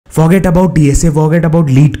Forget about DSA, forget about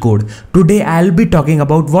Leetcode. Today I'll be talking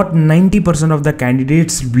about what 90% of the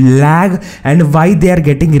candidates lag and why they are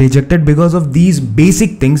getting rejected because of these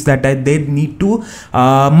basic things that they need to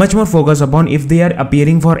much more focus upon if they are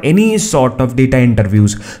appearing for any sort of data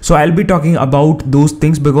interviews. So I'll be talking about those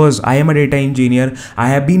things because I am a data engineer. I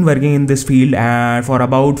have been working in this field for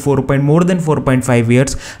about more than 4.5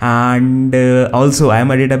 years, and also I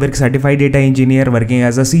am a Databricks certified data engineer working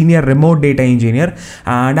as a senior remote data engineer,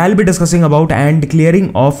 and I'll be discussing about and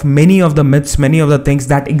clearing off many of the myths, many of the things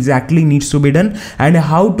that exactly needs to be done and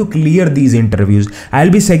how to clear these interviews. I'll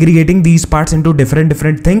be segregating these parts into different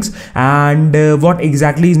things and what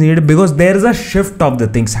exactly is needed, because there is a shift of the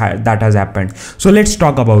things that has happened. So let's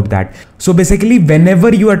talk about that. So basically,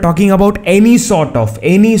 whenever you are talking about any sort of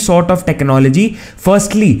technology,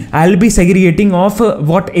 firstly I'll be segregating off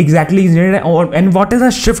what exactly is needed and what is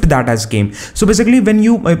a shift that has came. So basically, when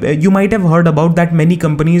you might have heard about that many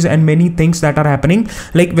companies and many things that are happening,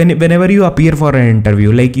 like whenever you appear for an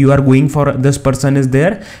interview, like you are going for, this person is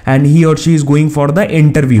there and he or she is going for the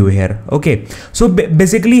interview here. Okay, so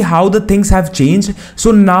basically how the things have changed.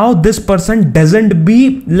 So now this person doesn't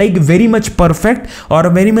be like very much perfect or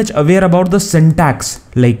very much aware about the syntax.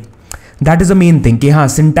 Like that is the main thing कि हाँ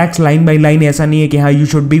syntax line by line ऐसा नहीं है कि हाँ you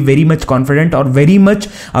should be very much confident or very much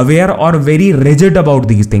aware or very rigid about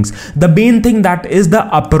these things. The main thing that is the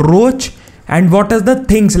approach. And what are the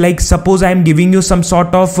things, like suppose I am giving you some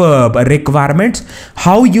sort of requirements,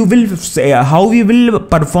 how you will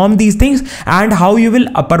perform these things and how you will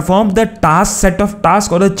perform the set of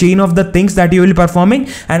tasks or the chain of the things that you will be performing,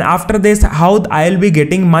 and after this how I will be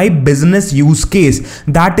getting my business use case.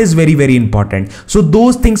 That is very important. So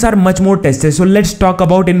those things are much more tested. So let's talk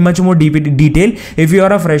about in much more detail. If you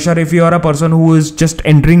are a fresher, if you are a person who is just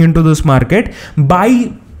entering into this market,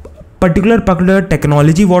 by particular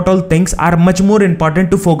technology, what all things are much more important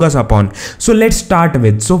to focus upon. So let's start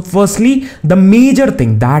with, so firstly the major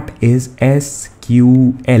thing, that is SQL.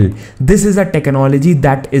 This is a technology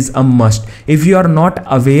that is a must. If you are not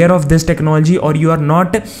aware of this technology or you are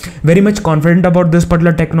not very much confident about this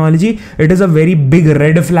particular technology, it is a very big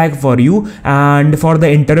red flag for you, and for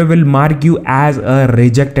the interview will mark you as a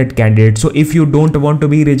rejected candidate. So if you don't want to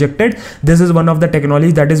be rejected, this is one of the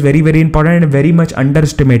technologies that is very important and very much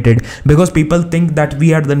underestimated, because people think that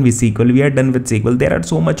we are done with SQL, we are done with SQL. There are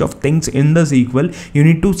so much of things in the SQL. You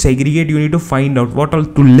need to segregate, you need to find out what all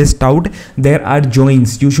to list out. There are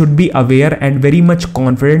joins. You should be aware and very much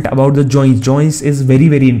confident about the joins. Joins is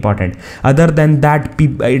very important. Other than that,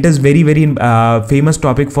 it is very famous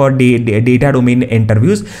topic for data domain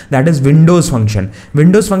interviews, that is Windows function.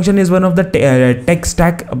 Windows function is one of the tech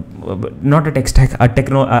stack, not a tech stack,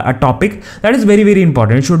 a topic that is very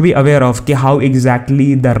important. You should be aware of how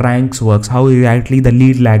exactly the ranks works, how exactly the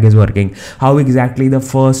lead lag is working, how exactly the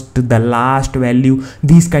first, the last value,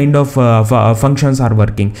 these kind of functions are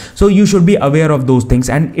working. So you should be aware of those things,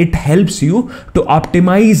 and it helps you to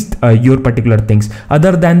optimize your particular things.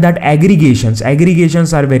 Other than that, aggregations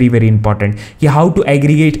are very important. How to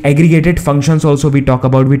aggregated functions also we talked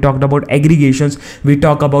about aggregations. We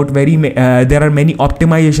talk about there are many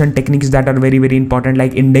optimization techniques that are very important,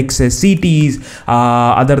 like indexes, CTs,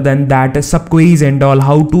 other than that subqueries and all.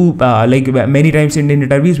 How to like many times in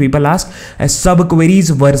interviews people ask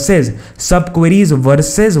subqueries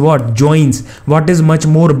versus what joins, what is much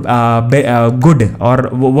more good, or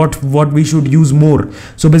what we should use more.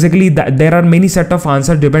 So basically there are many set of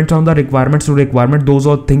answers, depends on the requirements to requirement. Those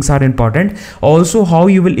all things are important. Also, how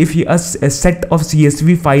you will, if a set of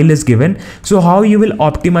CSV file is given, so how you will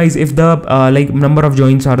optimize if the like number of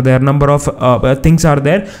joins are there, number of things are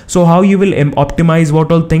there. So how you will optimize,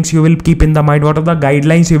 what all things you will keep in the mind, what are the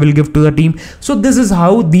guidelines you will give to the team. So this is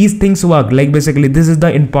how these things work. Like basically this is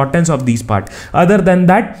the importance of these part. Other than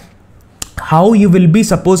that, how you will be,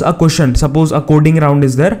 suppose a coding round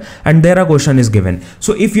is there and there a question is given.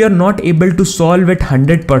 So if you are not able to solve it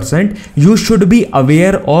 100%, you should be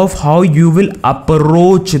aware of how you will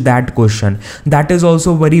approach that question. That is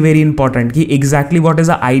also very important. Exactly what is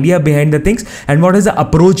the idea behind the things and what is the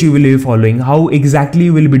approach you will be following, how exactly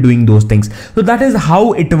you will be doing those things. So that is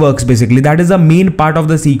how it works basically. That is the main part of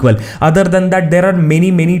the SQL. Other than that, there are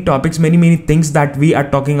many topics, many things that we are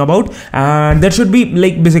talking about, and there should be,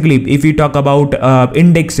 like basically if we talk talk about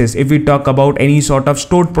indexes, if we talk about any sort of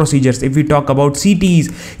stored procedures, if we talk about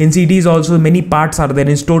CTs, in CTs also many parts are there,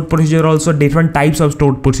 in stored procedure also different types of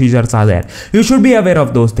stored procedures are there. You should be aware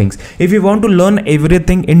of those things. If you want to learn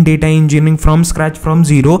everything in data engineering from scratch, from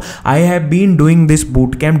zero, I have been doing this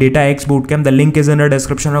bootcamp, DataX Bootcamp. The link is in the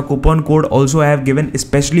description. A coupon code also I have given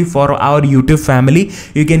especially for our YouTube family.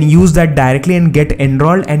 You can use that directly and get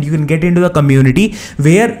enrolled, and you can get into the community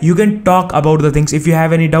where you can talk about the things. If you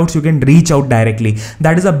have any doubts, you can reach out directly.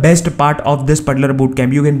 That is the best part of this particular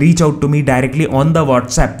bootcamp. You can reach out to me directly on the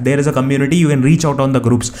WhatsApp. There is a community, you can reach out on the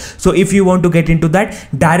groups. So if you want to get into that,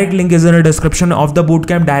 direct link is in the description of the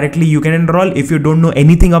bootcamp. Directly you can enroll. If you don't know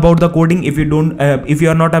anything about the coding, if you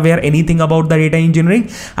are not aware anything about the data engineering,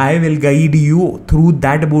 I will guide you through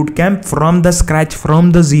that bootcamp from the scratch,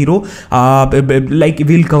 from the zero. Like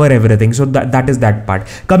we'll cover everything. So that is that part.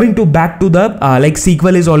 Coming to back to the like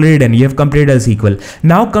SQL is already done. You have completed a SQL.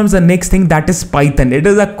 Now comes the next thing, that is Python. It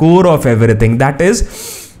is the core of everything. That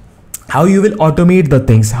is how you will automate the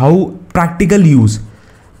things, how practical use.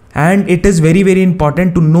 And it is very, very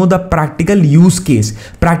important to know the practical use case.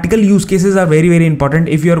 Practical use cases are very, very important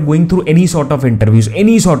if you are going through any sort of interviews,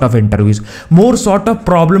 more sort of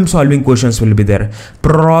problem solving questions will be there.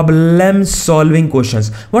 Problem solving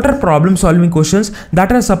questions. What are problem solving questions?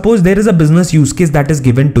 That are, suppose there is a business use case that is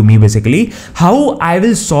given to me. Basically how I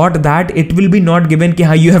will sort that, it will be not given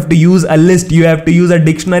ki you have to use a list, you have to use a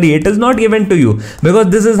dictionary. It is not given to you, because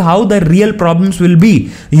this is how the real problems will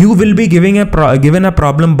be. You will be given a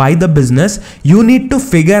problem by the business. You need to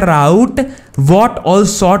figure out what all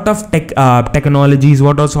sort of technologies,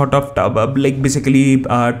 what all sort of like basically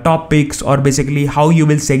topics, or basically how you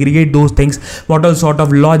will segregate those things, what all sort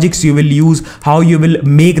of logics you will use, how you will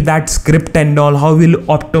make that script and all, how you will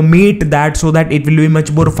automate that so that it will be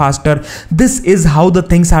much more faster. This is how the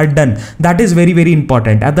things are done. That is very, very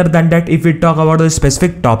important. Other than that, if we talk about a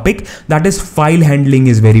specific topic, that is file handling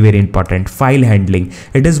is very, very important. File handling,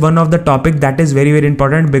 it is one of the topic that is very, very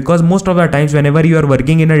important, because most of the times whenever you are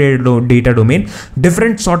working in a data domain,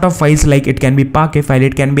 different sort of files, like it can be Parquet file,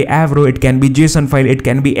 it can be Avro, it can be JSON file, it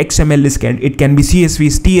can be XML, it can be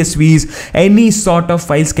CSVs, TSVs, any sort of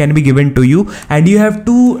files can be given to you, and you have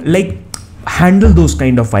to like handle those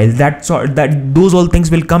kind of files. Those all things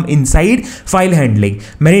will come inside file handling.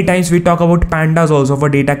 Many times we talk about pandas also for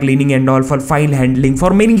data cleaning and all, for file handling,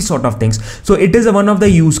 for many sort of things. So it is one of the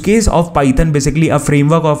use case of Python, basically a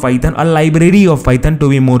framework of Python, a library of Python to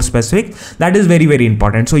be more specific. That is very, very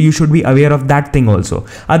important. So you should be aware of that thing also.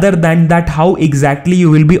 Other than that, how exactly you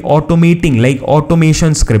will be automating, like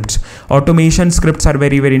automation scripts. Automation scripts are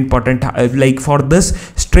very, very important. Like for this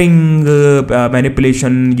string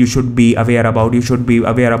manipulation, you should be aware about. You should be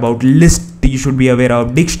aware about list, you should be aware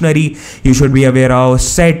of dictionary, you should be aware of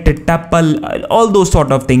set, tuple, all those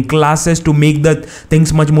sort of things, classes, to make the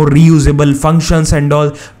things much more reusable, functions and all,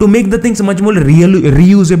 to make the things much more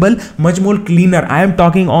reusable, much more cleaner. I am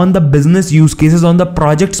talking on the business use cases, on the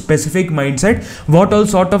project specific mindset, what all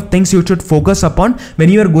sort of things you should focus upon when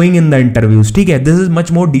you are going in the interviews. Okay, this is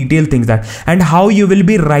much more detailed things, that and how you will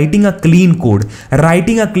be writing a clean code.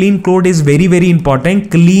 Writing a clean code is very, very important.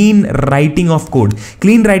 Clean writing of code,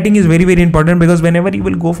 clean writing is very, very important, because whenever you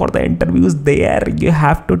will go for the interviews, there you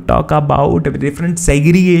have to talk about different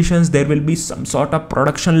segregations. There will be some sort of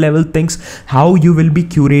production level things, how you will be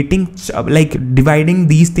curating, like dividing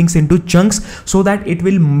these things into chunks, so that it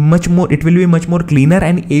will be much more cleaner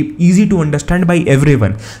and easy to understand by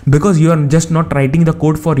everyone, because you are just not writing the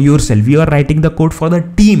code for yourself, you are writing the code for the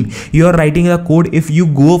team. You are writing the code, if you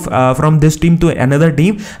go from this team to another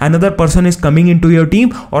team, another person is coming into your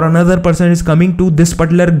team, or another person is coming to this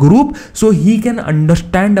particular group, so he can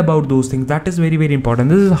understand about those things. That is very, very important.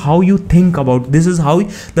 This is how you think about, this is how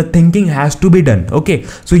the thinking has to be done. Okay,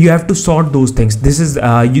 so you have to sort those things. This is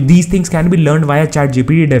these things can be learned via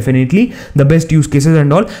ChatGPT, definitely the best use cases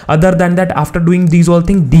and all. Other than that, after doing these all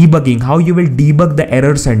things, debugging, how you will debug the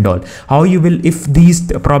errors and all, how you will, if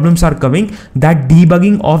these problems are coming, that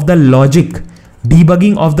debugging of the logic,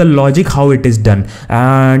 how it is done.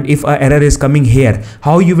 And if an error is coming here,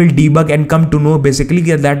 how you will debug and come to know basically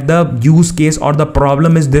that the use case or the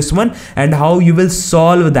problem is this one, and how you will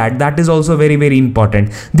solve that. That is also very, very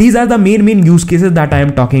important. These are the main use cases that I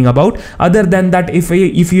am talking about. Other than that, if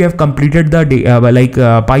you have completed the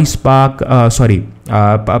PySpark,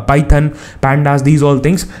 Python, pandas, these all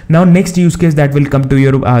things. Now next use case that will come to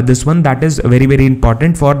your this one, that is very, very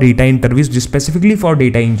important for data interviews, just specifically for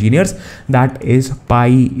data engineers, that is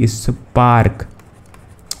PySpark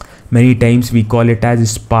Many times we call it as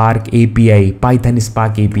Spark API, Python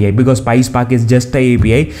Spark API, because PySpark is just a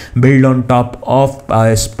API built on top of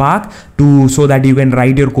Spark so that you can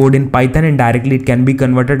write your code in Python and directly it can be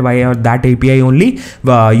converted via that API only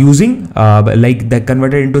using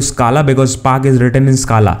converted into Scala, because Spark is written in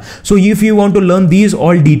Scala. So if you want to learn these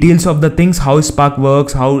all details of the things, how Spark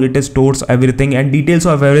works, how it stores everything and details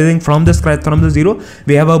of everything from the scratch, from the zero,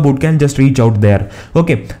 we have a bootcamp. Just reach out there.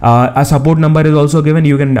 Okay, a support number is also given,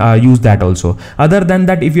 you can use that also. Other than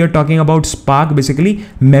that, if you're talking about Spark, basically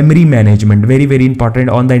memory management, very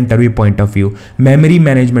important on the interview point of view. Memory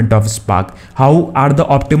management of Spark, how are the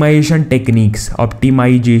optimization techniques,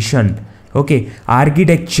 okay,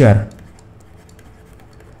 architecture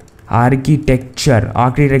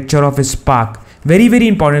of Spark, very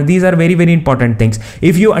important. These are very important things.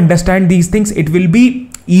 If you understand these things, it will be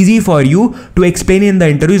easy for you to explain in the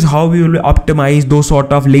interviews how we will optimize those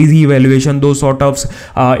sort of lazy evaluation, those sort of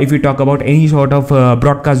if you talk about any sort of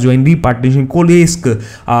broadcast join, repartition, coalesce,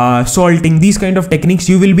 salting, these kind of techniques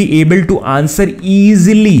you will be able to answer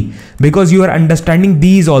easily, because you are understanding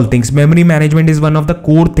these all things. Memory management is one of the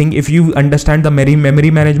core thing. If you understand the memory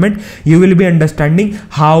management, you will be understanding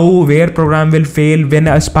where program will fail, when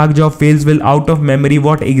a Spark job fails, will out of memory,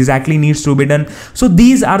 what exactly needs to be done. So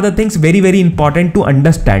these are the things very important to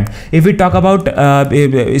understand. If we talk about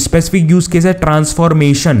specific use cases,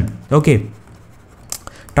 transformation, okay,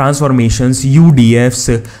 transformations,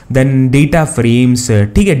 UDFs, then data frames,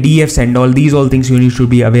 DFs and all, these all things you need to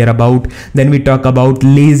be aware about. Then we talk about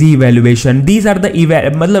lazy evaluation. These are the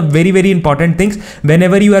very important things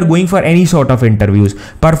whenever you are going for any sort of interviews.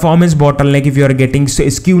 Performance bottleneck, if you are getting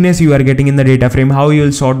skewness you are getting in the data frame, how you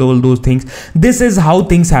will sort all those things. This is how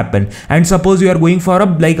things happen. And suppose you are going for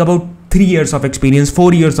about 3 years of experience,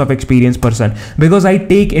 4 years of experience person, because I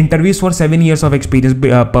take interviews for 7 years of experience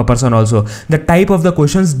per person also. The type of the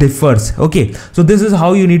questions differs. Okay, so this is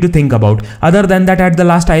how you need to think about. Other than that, at the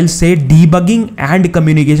last I'll say debugging and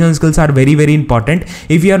communication skills are very important.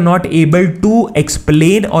 If you are not able to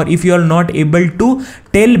explain, or if you are not able to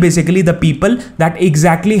tell basically the people that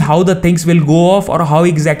exactly how the things will go off, or how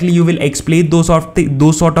exactly you will explain those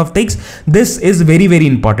sort of things, this is very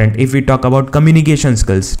important. If we talk about communication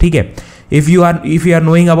skills, okay, if you are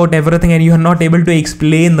knowing about everything and you are not able to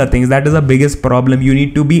explain the things, that is the biggest problem. You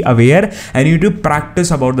need to be aware and you need to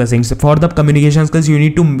practice about the things. For the communication skills, you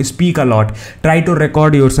need to speak a lot, try to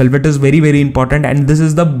record yourself. It is very important, and this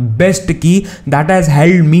is the best key that has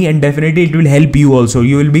helped me, and definitely it will help you also.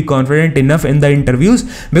 You will be confident enough in the interviews,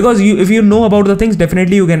 because if you know about the things,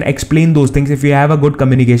 definitely you can explain those things if you have a good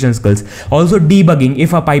communication skills. Also debugging,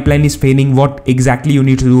 if a pipeline is failing, what exactly you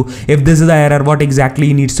need to do, if this is the error, what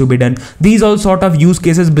exactly needs to be done. These all sort of use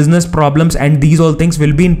cases, business problems, and these all things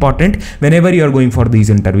will be important whenever you are going for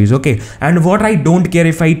these interviews. Okay, and what I don't care,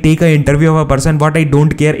 if I take an interview of a person, what I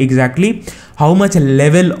don't care exactly, how much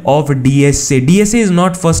level of DSA. DSA is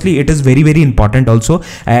not, firstly, it is very important also.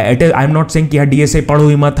 I'm not saying that DSA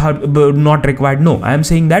padho hi mat, not required. No, I am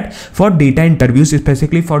saying that for data interviews,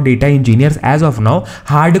 specifically for data engineers, as of now,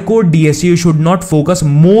 hardcore DSA you should not focus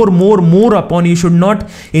more upon. You should not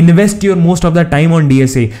invest your most of the time on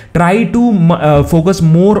DSA. Try to focus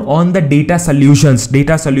more on the data solution,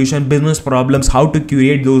 business problems, how to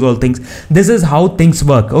curate those all things. This is how things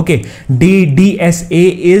work. Okay,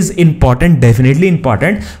 DSA is important, definitely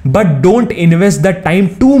important, but don't invest the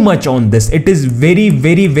time too much on this. It is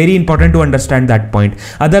very important to understand that point.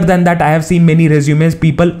 Other than that, I have seen many resumes,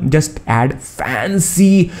 people just add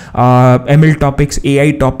fancy ML topics,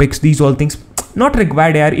 AI topics, these all things. Not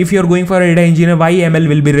required here. If you're going for a data engineer, why ML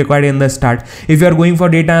will be required in the start? If you're going for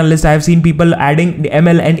data analyst, I have seen people adding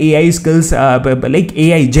ML and AI skills, like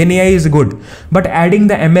AI, Gen AI is good, but adding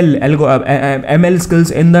the ML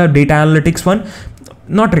skills in the data analytics one,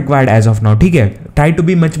 not required as of now. Okay, try to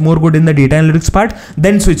be much more good in the data analytics part,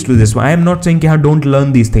 then switch to this one. I am not saying don't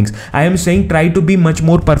learn these things. I am saying try to be much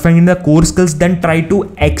more perfect in the core skills, then try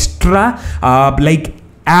to extra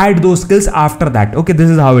add those skills after that. Okay, this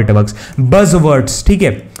is how it works. Buzzwords,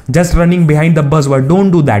 okay, just running behind the buzzword,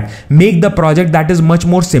 don't do that. Make the project that is much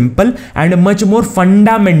more simple and much more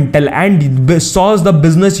fundamental and solves the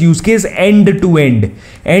business use case end to end.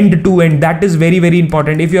 That is very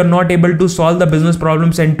important. If you are not able to solve the business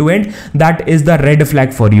problems end to end, that is the red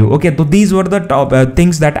flag for you. Okay, so these were the top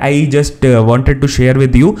things that I just wanted to share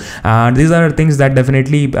with you. These are things that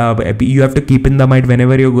definitely you have to keep in the mind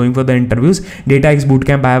whenever you're going for the interviews. DataX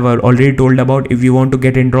Bootcamp I have already told about. If you want to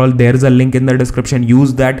get enrolled, there is a link in the description.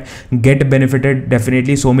 Use that, get benefited.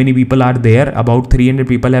 Definitely so many people are there, about 300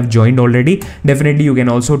 people have joined already. Definitely you can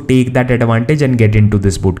also take that advantage and get into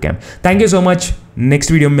this bootcamp. Thank you so much.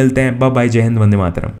 Next video में मिलते हैं. Bye bye. जय हिंद, वंदे मातरम.